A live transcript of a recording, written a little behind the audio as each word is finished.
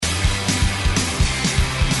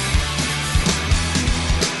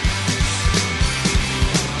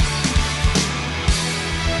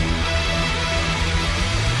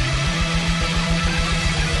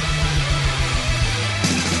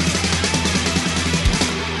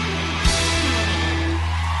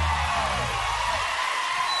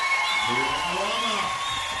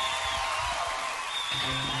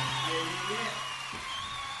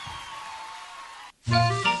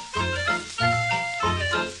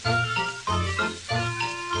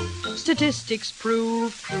statistics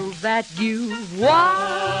prove that you've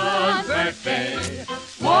one birthday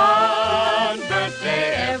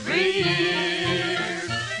every year.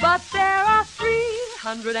 But there are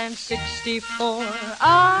 364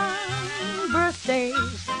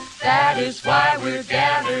 birthdays. That is why we're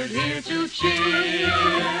gathered here to cheer.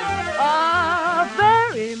 A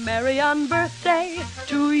very merry birthday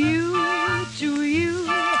to you, to you.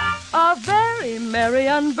 A very merry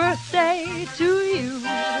birthday to you,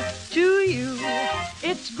 to you.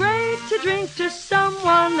 It's great to drink to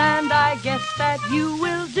someone, and I guess that you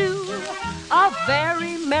will do. A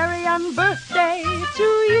very merry birthday to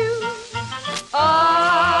you.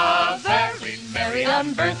 A very merry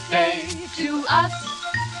birthday to us,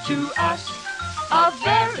 to us. A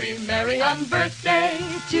very merry birthday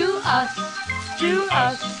to us, to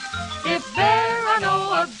us. If there are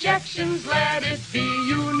no objections, let it be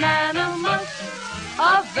unanimous.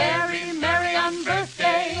 A very merry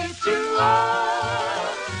birthday to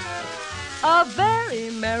us. A very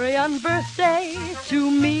merry birthday to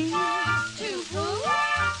me. To who?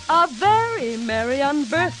 A very merry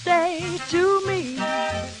birthday to me.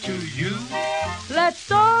 To you?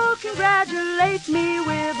 Let's all congratulate me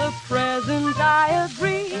with a present, I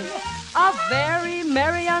agree. A very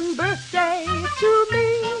merry birthday to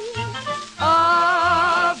me.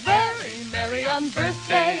 A very merry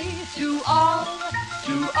birthday to all,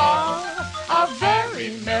 to all. A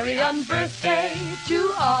very merry birthday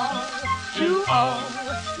to all, to all.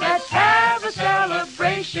 Let's have a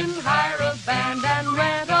celebration, hire a band and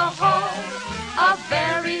rent a hall. A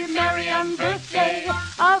very merry birthday,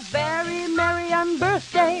 a very merry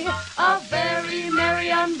birthday, a very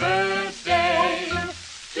merry birthday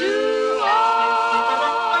to all.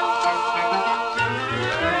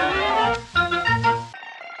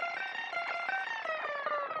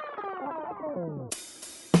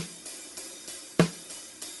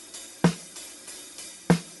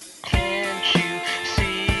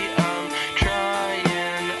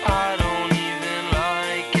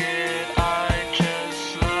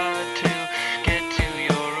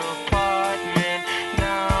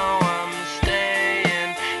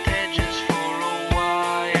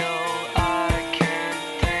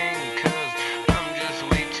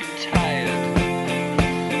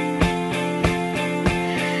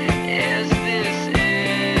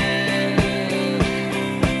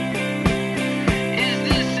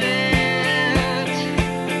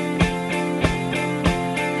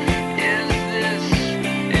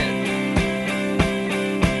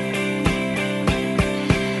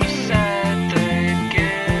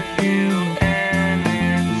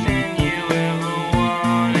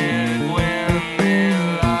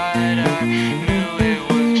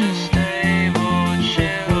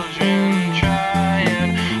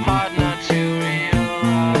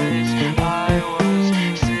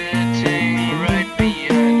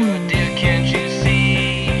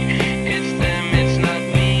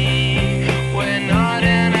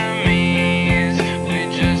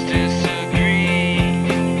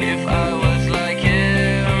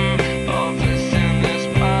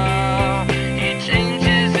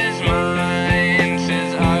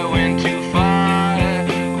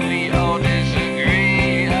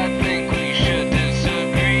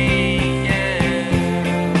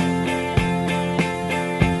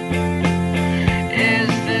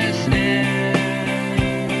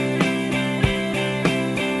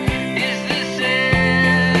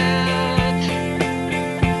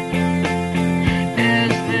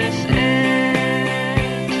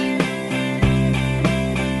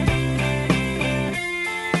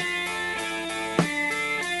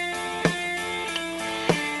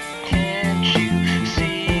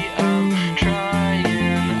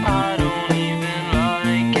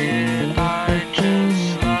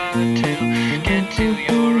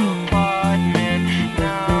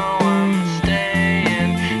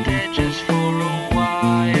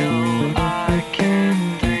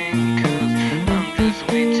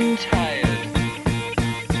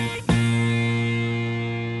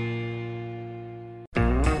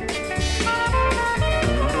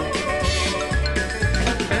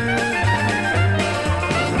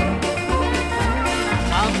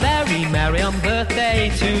 birthday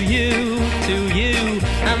to you,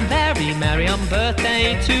 and very merry on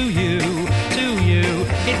birthday to you, to you.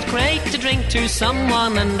 It's great to drink to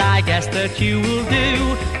someone, and I guess that you will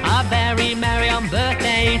do. A very merry on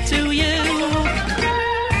birthday to you.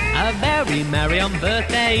 A very merry on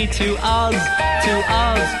birthday to us, to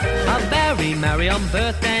us. A very merry on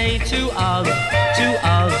birthday to us, to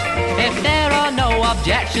us. If there are no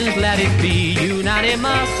objections, let it be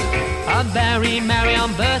unanimous. A very merry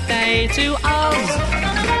on birthday to us.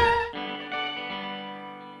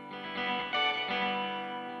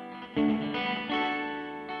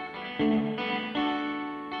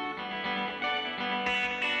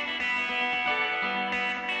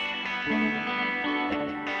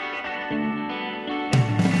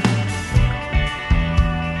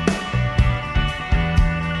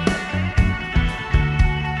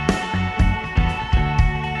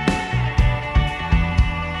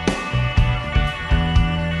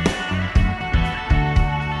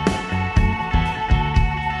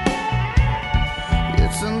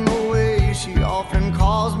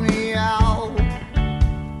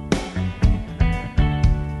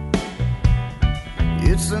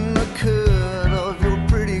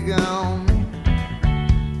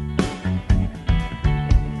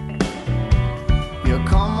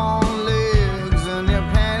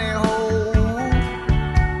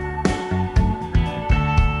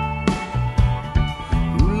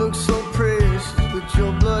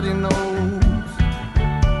 your bloody nose.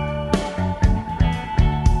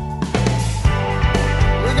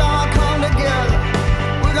 We're gonna come together.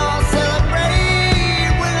 We're gonna celebrate.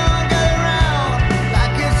 We're gonna get around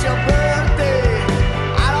like it's your birthday.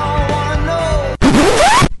 I don't wanna know.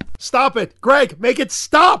 Stop it. Greg, make it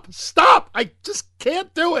stop. Stop. I just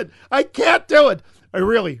can't do it. I can't do it. I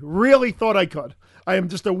really, really thought I could. I am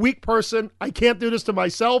just a weak person. I can't do this to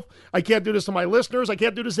myself. I can't do this to my listeners. I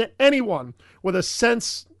can't do this to anyone with a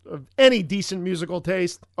sense of any decent musical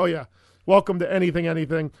taste. Oh, yeah. Welcome to Anything,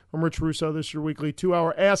 Anything. I'm Rich Russo. This is your weekly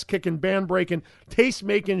 2-hour ass-kicking, band-breaking,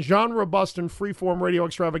 taste-making, genre-busting, freeform radio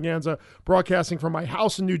extravaganza broadcasting from my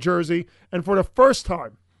house in New Jersey. And for the first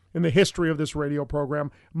time in the history of this radio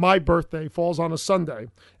program, my birthday falls on a Sunday.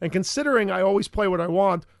 And considering I always play what I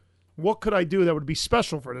want, what could I do that would be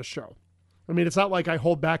special for this show? I mean, it's not like I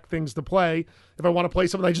hold back things to play. If I want to play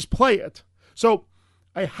something, I just play it. So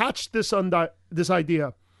I hatched this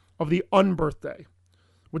idea of the Unbirthday,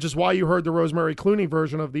 which is why you heard the Rosemary Clooney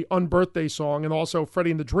version of the Unbirthday song and also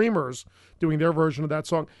Freddie and the Dreamers doing their version of that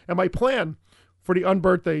song. And my plan for the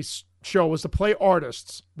Unbirthday show was to play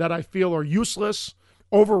artists that I feel are useless,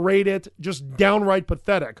 overrated, just downright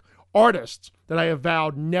pathetic. Artists that I have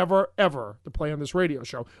vowed never, ever to play on this radio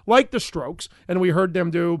show. Like the Strokes, and we heard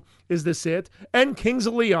them do Is This It? And Kings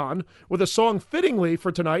of Leon, with a song fittingly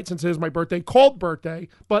for tonight, since it is my birthday, called Birthday.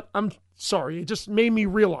 But I'm sorry, it just made me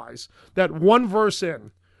realize that one verse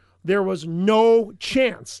in, there was no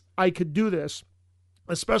chance I could do this,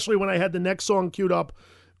 especially when I had the next song queued up,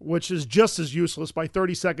 which is just as useless by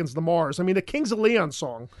 30 Seconds to Mars. I mean, the Kings of Leon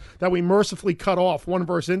song that we mercifully cut off one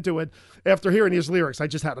verse into it, after hearing his lyrics, I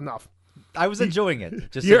just had enough. I was enjoying it,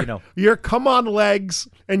 just so you know. Your come on legs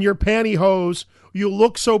and your pantyhose, you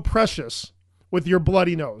look so precious with your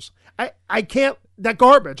bloody nose. I can't, that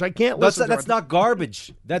garbage, I can't listen to That's not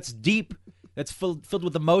garbage. That's deep. That's filled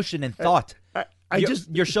with emotion and thought.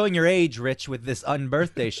 You're showing your age, Rich, with this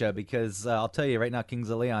Unbirthday show, because I'll tell you right now, Kings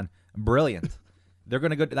of Leon, brilliant. They're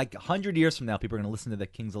going to go, like 100 years from now, people are going to listen to the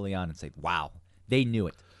Kings of Leon and say, wow, they knew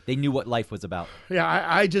it. They knew what life was about. Yeah,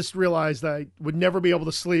 I just realized that I would never be able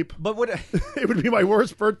to sleep. But what it would be my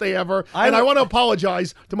worst birthday ever. I want to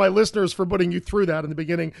apologize to my listeners for putting you through that in the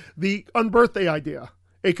beginning. The Unbirthday idea,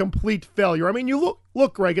 a complete failure. I mean, you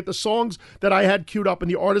look, Greg, at the songs that I had queued up and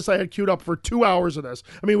the artists I had queued up for 2 hours of this.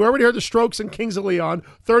 I mean, we already heard the Strokes and Kings of Leon,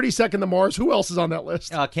 30 Seconds to Mars. Who else is on that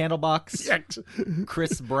list? Candlebox, yeah.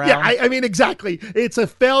 Chris Brown. Yeah, I mean, exactly. It's a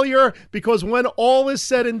failure because when all is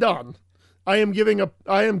said and done, I am given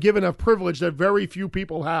a privilege that very few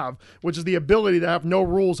people have, which is the ability to have no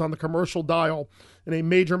rules on the commercial dial in a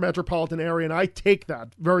major metropolitan area, and I take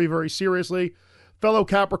that very, very seriously. Fellow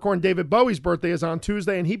Capricorn David Bowie's birthday is on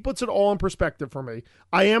Tuesday, and he puts it all in perspective for me.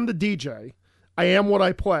 I am the DJ. I am what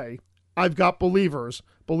I play. I've got believers.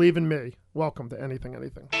 Believe in me. Welcome to Anything,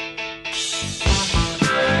 Anything.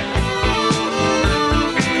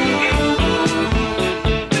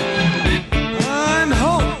 I'm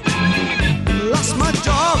home. Lost my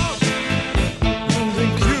job. And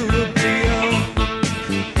incurable.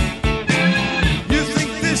 You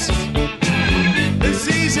think this is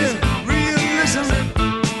easy? Realism.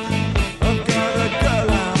 I've got a girl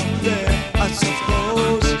out there, I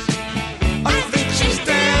suppose. I think she's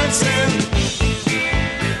dancing.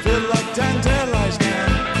 Feel like tantalized now.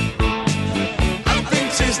 I think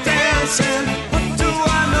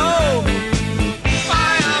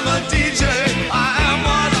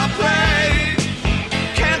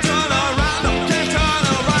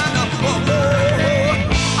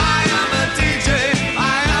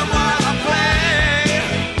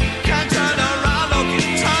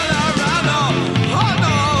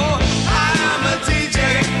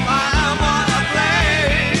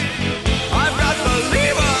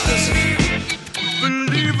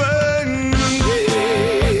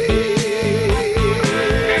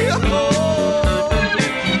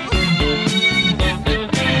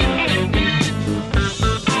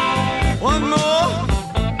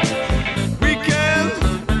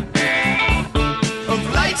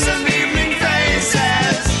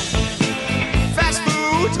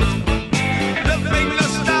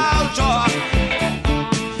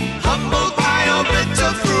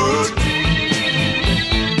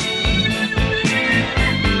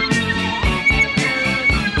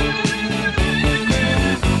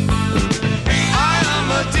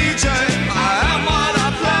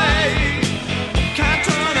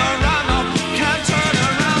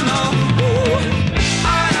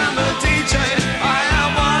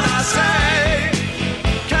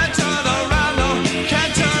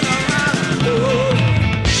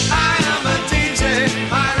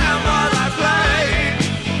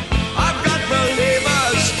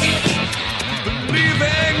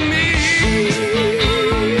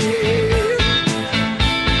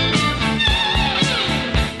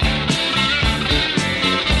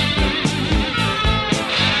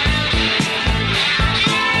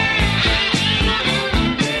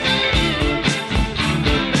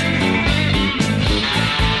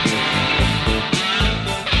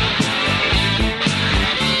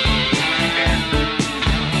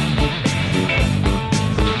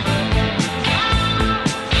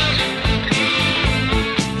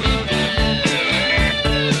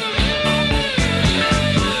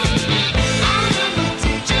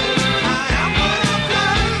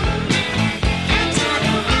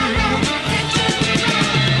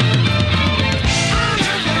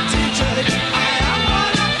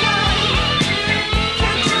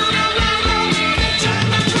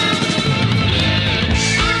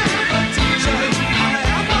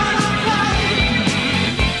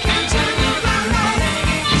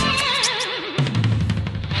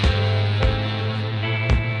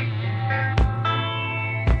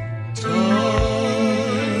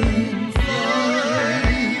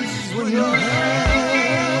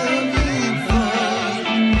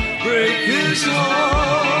usual.